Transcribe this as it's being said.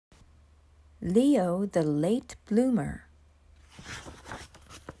Leo the late bloomer.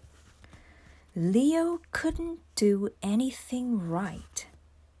 Leo couldn't do anything right.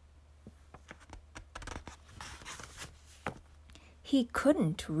 He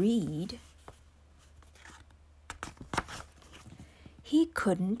couldn't read. He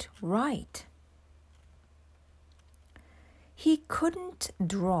couldn't write. He couldn't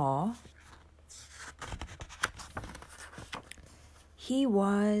draw. He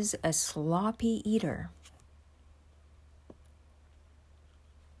was a sloppy eater.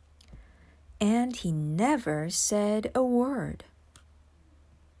 And he never said a word.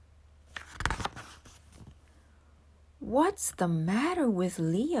 "What's the matter with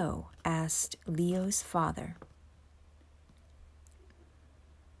Leo?" asked Leo's father.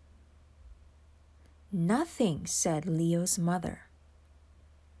 "Nothing," said Leo's mother.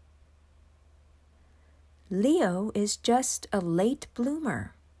 "Leo is just a late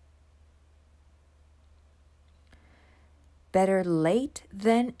bloomer." "Better late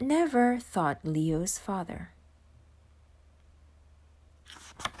than never," thought Leo's father.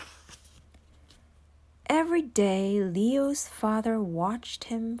 Every day, Leo's father watched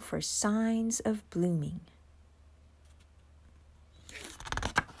him for signs of blooming.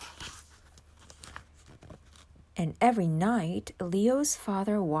 And every night, Leo's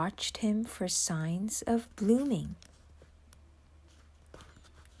father watched him for signs of blooming.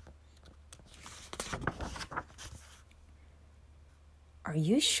 "Are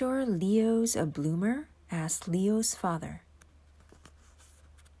you sure Leo's a bloomer?" asked Leo's father.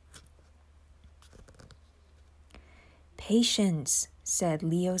 "Patience," said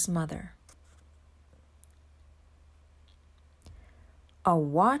Leo's mother. "A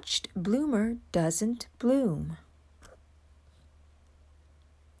watched bloomer doesn't bloom."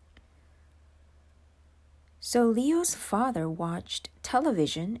 So Leo's father watched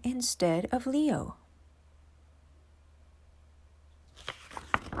television instead of Leo.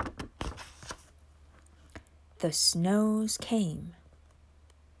 The snows came.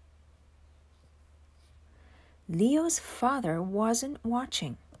 Leo's father wasn't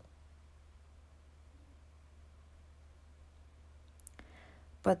watching.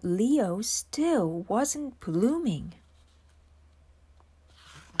 But Leo still wasn't blooming.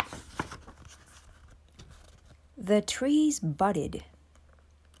 The trees budded.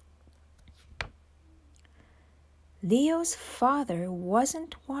 Leo's father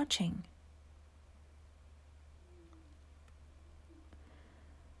wasn't watching.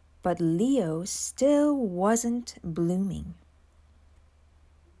 But Leo still wasn't blooming.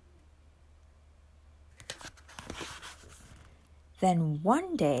 Then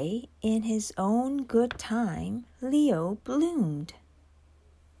one day, in his own good time, Leo bloomed.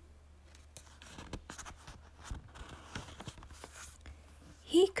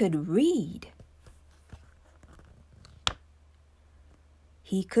 He could read.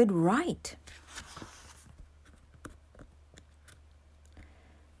 He could write.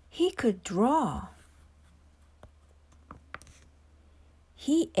 He could draw.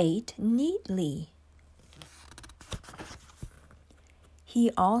 He ate neatly.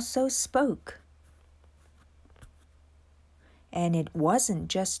 He also spoke. And it wasn't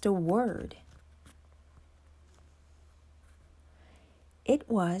just a word. It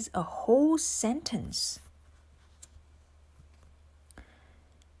was a whole sentence.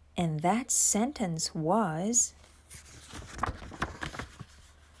 And that sentence was,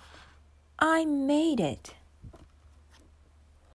 "I made it."